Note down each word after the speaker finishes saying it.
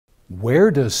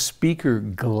Where does speaker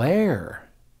glare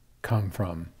come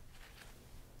from?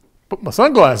 Put my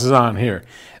sunglasses on here.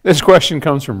 This question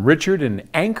comes from Richard in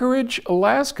Anchorage,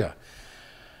 Alaska.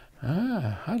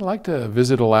 I'd like to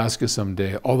visit Alaska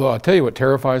someday, although I'll tell you what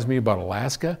terrifies me about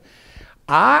Alaska.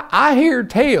 I hear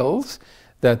tales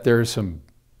that there's some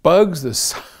bugs the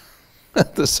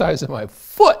size of my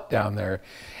foot down there.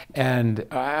 And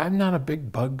I'm not a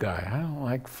big bug guy. I don't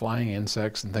like flying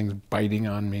insects and things biting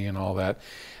on me and all that.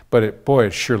 But boy,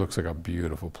 it sure looks like a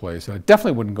beautiful place. And I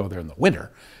definitely wouldn't go there in the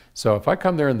winter. So if I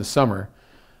come there in the summer,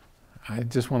 I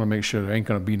just want to make sure there ain't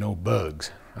going to be no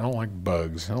bugs. I don't like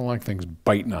bugs. I don't like things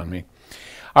biting on me.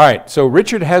 All right, so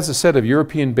Richard has a set of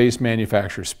European-based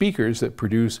manufacturer speakers that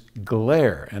produce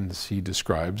glare, and he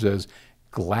describes as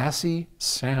glassy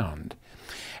sound.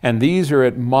 And these are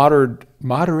at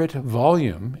moderate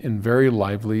volume in a very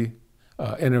lively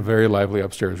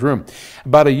upstairs room.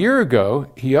 About a year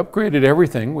ago, he upgraded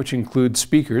everything, which includes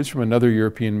speakers from another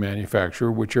European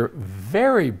manufacturer, which are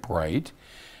very bright,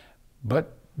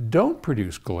 but don't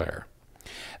produce glare.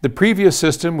 The previous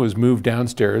system was moved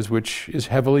downstairs, which is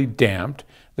heavily damped.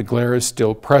 The glare is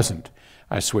still present.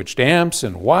 I switched amps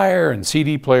and wire and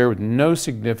CD player with no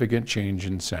significant change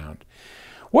in sound.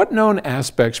 What known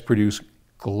aspects produce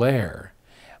glare?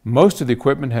 Most of the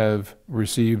equipment have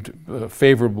received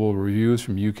favorable reviews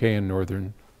from UK and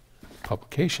Northern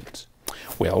publications.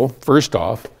 Well, first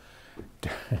off,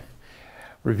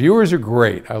 reviewers are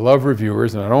great. I love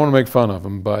reviewers, and I don't want to make fun of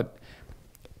them, but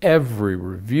every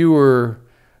reviewer,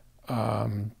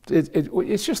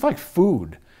 it's just like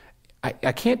food.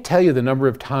 I can't tell you the number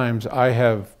of times I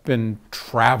have been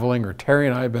traveling, or Terry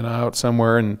and I have been out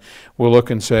somewhere, and we'll look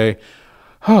and say,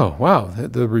 oh, wow,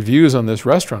 the reviews on this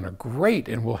restaurant are great,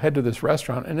 and we'll head to this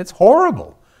restaurant, and it's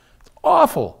horrible. It's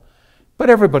awful. But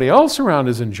everybody else around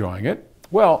is enjoying it.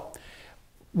 Well,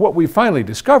 what we finally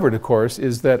discovered, of course,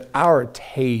 is that our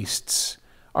tastes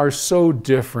are so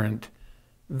different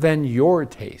than your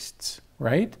tastes,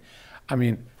 right? I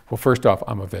mean, well, first off,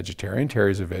 I'm a vegetarian.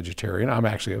 Terry's a vegetarian. I'm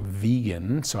actually a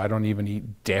vegan, so I don't even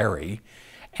eat dairy.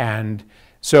 And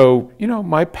so, you know,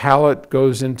 my palate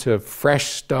goes into fresh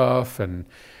stuff and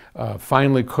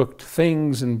finely cooked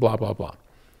things and blah, blah, blah.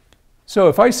 So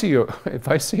if I see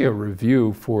a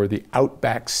review for the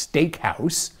Outback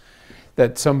Steakhouse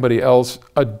that somebody else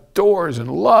adores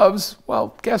and loves,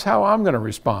 well, guess how I'm going to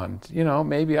respond? You know,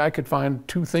 maybe I could find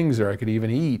 2 things there I could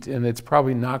even eat, and it's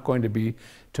probably not going to be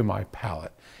to my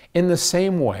palate. In the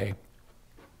same way,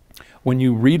 when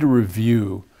you read a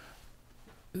review,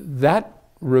 that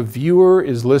reviewer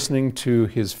is listening to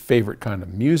his favorite kind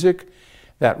of music.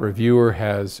 That reviewer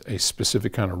has a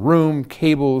specific kind of room,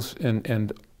 cables,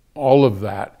 and all of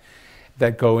that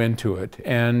go into it.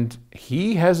 And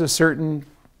he has a certain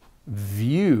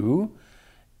view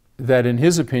that, in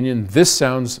his opinion, this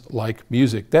sounds like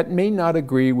music. That may not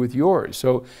agree with yours.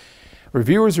 So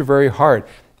reviewers are very hard.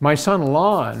 My son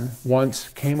Lon once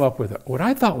came up with what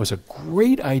I thought was a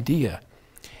great idea.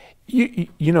 You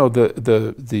know,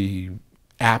 the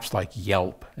apps like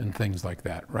Yelp and things like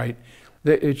that, right?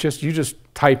 It's just, you just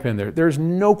type in there. There's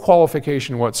no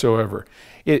qualification whatsoever.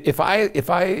 If I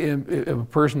am a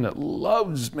person that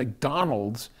loves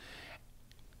McDonald's,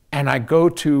 and I go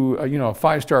to a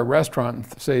 5-star restaurant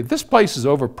and say, this place is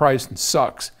overpriced and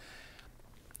sucks,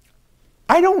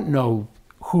 I don't know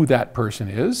who that person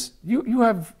is.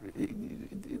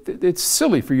 It's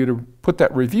silly for you to put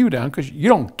that review down because you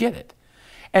don't get it.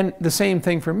 And the same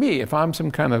thing for me. If I'm some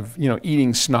kind of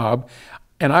eating snob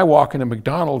and I walk into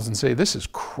McDonald's and say, this is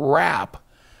crap,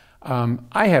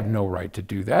 I have no right to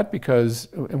do that, because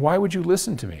why would you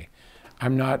listen to me?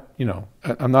 I'm not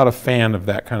a fan of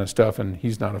that kind of stuff, and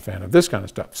he's not a fan of this kind of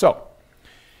stuff. So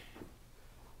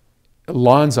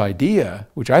Lon's idea,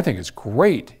 which I think is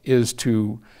great, is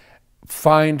to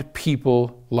find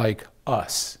people like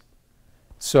us.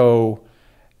 So,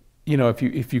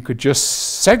 if you could just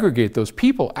segregate those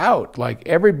people out, like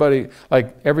everybody,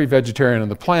 like every vegetarian on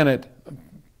the planet,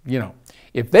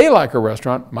 if they like a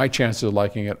restaurant, my chances of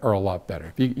liking it are a lot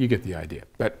better. You get the idea.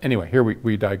 But anyway, here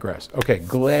we digress. Okay,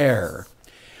 glare.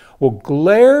 Well,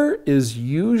 glare is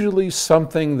usually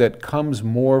something that comes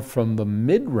more from the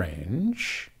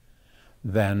mid-range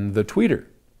than the tweeter.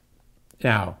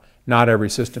 Now, not every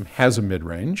system has a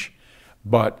mid-range,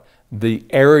 but the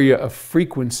area of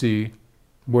frequency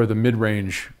where the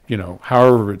mid-range,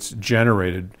 however it's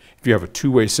generated, if you have a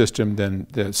 2-way system,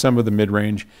 then some of the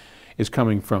mid-range is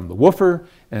coming from the woofer,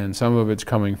 and some of it's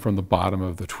coming from the bottom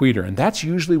of the tweeter. And that's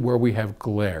usually where we have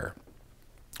glare.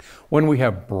 When we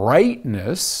have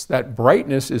brightness, that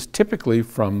brightness is typically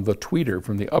from the tweeter,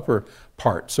 from the upper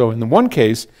part. So in the one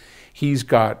case, he's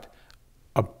got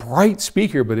a bright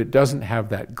speaker, but it doesn't have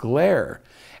that glare.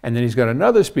 And then he's got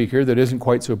another speaker that isn't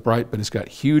quite so bright, but it's got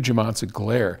huge amounts of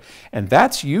glare. And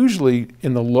that's usually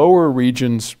in the lower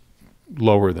regions,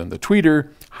 lower than the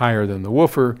tweeter, higher than the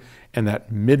woofer, and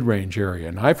that mid-range area.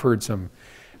 And I've heard some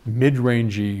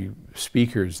mid-rangey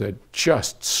speakers that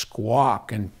just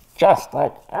squawk and just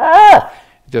like,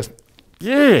 just,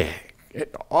 yeah,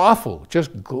 awful,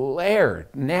 just glare,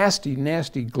 nasty,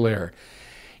 nasty glare.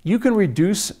 You can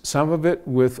reduce some of it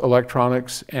with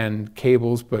electronics and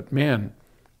cables, but man,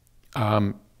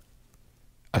 a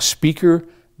speaker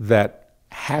that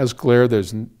has glare,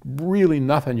 there's really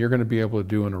nothing you're going to be able to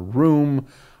do in a room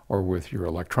or with your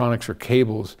electronics or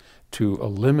cables to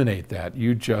eliminate that.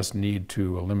 You just need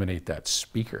to eliminate that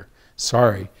speaker.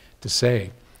 Sorry to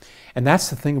say. And that's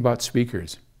the thing about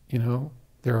speakers. You know,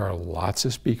 there are lots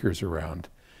of speakers around.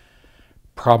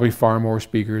 Probably far more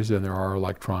speakers than there are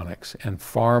electronics, and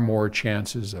far more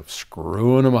chances of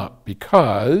screwing them up,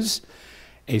 because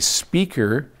a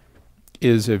speaker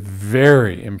is a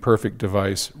very imperfect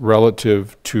device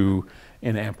relative to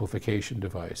an amplification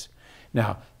device.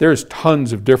 Now, there's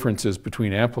tons of differences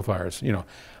between amplifiers. You know,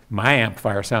 my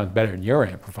amplifier sounds better than your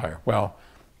amplifier. Well,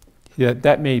 yeah,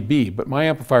 that may be, but my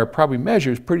amplifier probably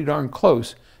measures pretty darn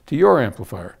close to your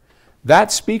amplifier.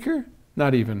 That speaker,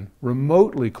 not even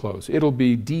remotely close. It'll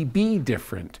be dB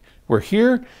different. Where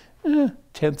here,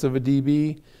 tenth of a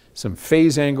dB, some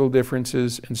phase angle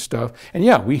differences and stuff. And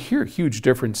yeah, we hear huge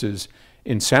differences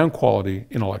in sound quality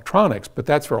in electronics, but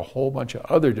that's for a whole bunch of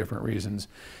other different reasons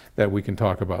that we can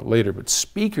talk about later. But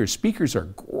speakers are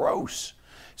gross.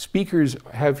 Speakers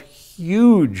have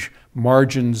huge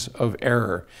margins of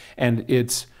error, and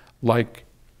it's like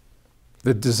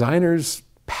the designer's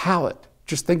palette.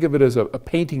 Just think of it as a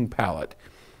painting palette.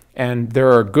 And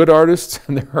there are good artists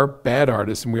and there are bad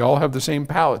artists, and we all have the same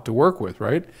palette to work with,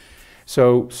 right?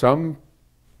 So some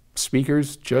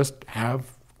speakers just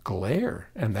have glare,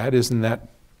 and that is in that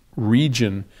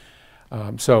region.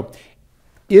 So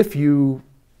if you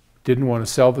didn't want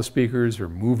to sell the speakers or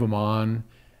move them on,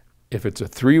 if it's a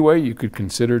three-way, you could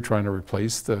consider trying to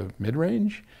replace the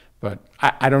mid-range. But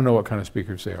I don't know what kind of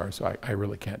speakers they are, so I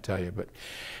really can't tell you. But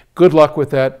good luck with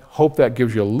that. Hope that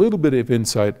gives you a little bit of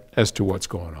insight as to what's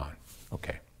going on.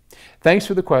 Okay. Thanks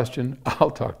for the question. I'll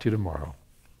talk to you tomorrow.